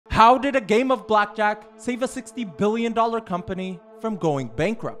How did a game of blackjack save a $60 billion company from going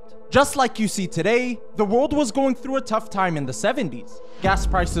bankrupt? Just like you see today, the world was going through a tough time in the 70s. Gas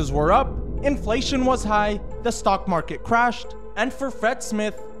prices were up, inflation was high, the stock market crashed, and for Fred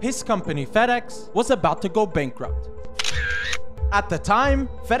Smith, his company FedEx was about to go bankrupt. At the time,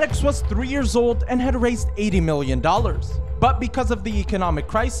 FedEx was 3 years old and had raised $80 million. But because of the economic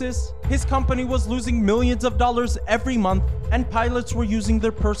crisis, his company was losing millions of dollars every month, and pilots were using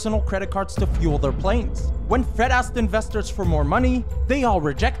their personal credit cards to fuel their planes. When Fred asked investors for more money, they all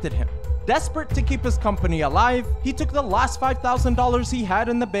rejected him. Desperate to keep his company alive, he took the last $5,000 he had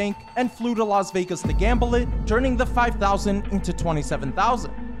in the bank and flew to Las Vegas to gamble it, turning the $5,000 into $27,000.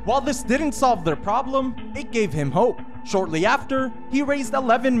 While this didn't solve their problem, it gave him hope. Shortly after, he raised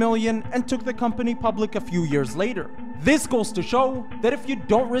 $11 million and took the company public a few years later. This goes to show that if you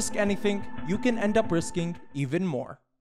don't risk anything, you can end up risking even more.